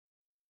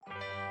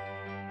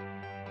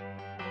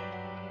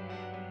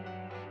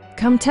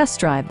Come test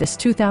drive this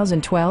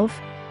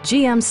 2012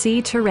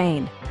 GMC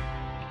Terrain.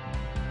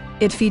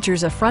 It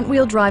features a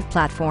front-wheel drive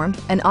platform,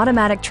 an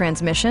automatic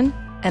transmission,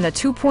 and a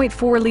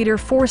 2.4-liter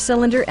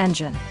four-cylinder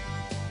engine.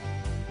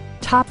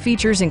 Top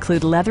features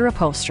include leather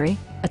upholstery,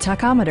 a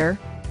tachometer,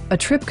 a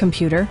trip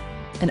computer,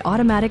 an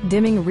automatic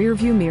dimming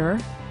rearview mirror,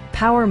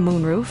 power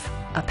moonroof,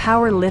 a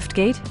power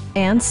liftgate,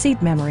 and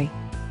seat memory.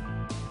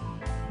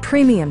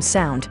 Premium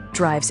sound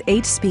drives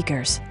 8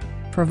 speakers,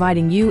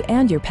 providing you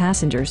and your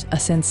passengers a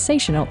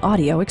sensational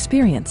audio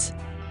experience.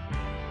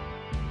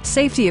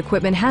 Safety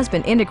equipment has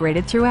been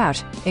integrated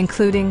throughout,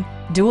 including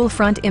dual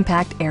front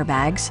impact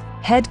airbags,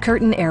 head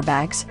curtain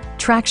airbags,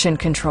 traction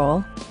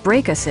control,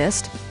 brake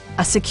assist,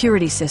 a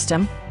security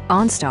system,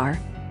 OnStar,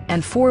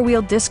 and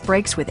 4-wheel disc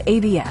brakes with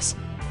ABS.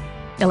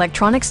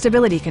 Electronic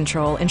stability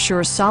control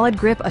ensures solid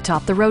grip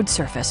atop the road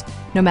surface,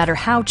 no matter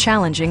how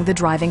challenging the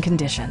driving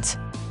conditions.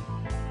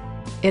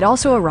 It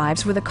also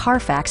arrives with a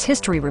Carfax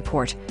history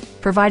report,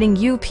 providing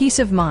you peace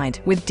of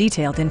mind with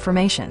detailed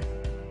information.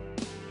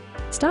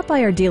 Stop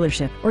by our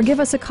dealership or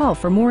give us a call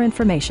for more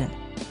information.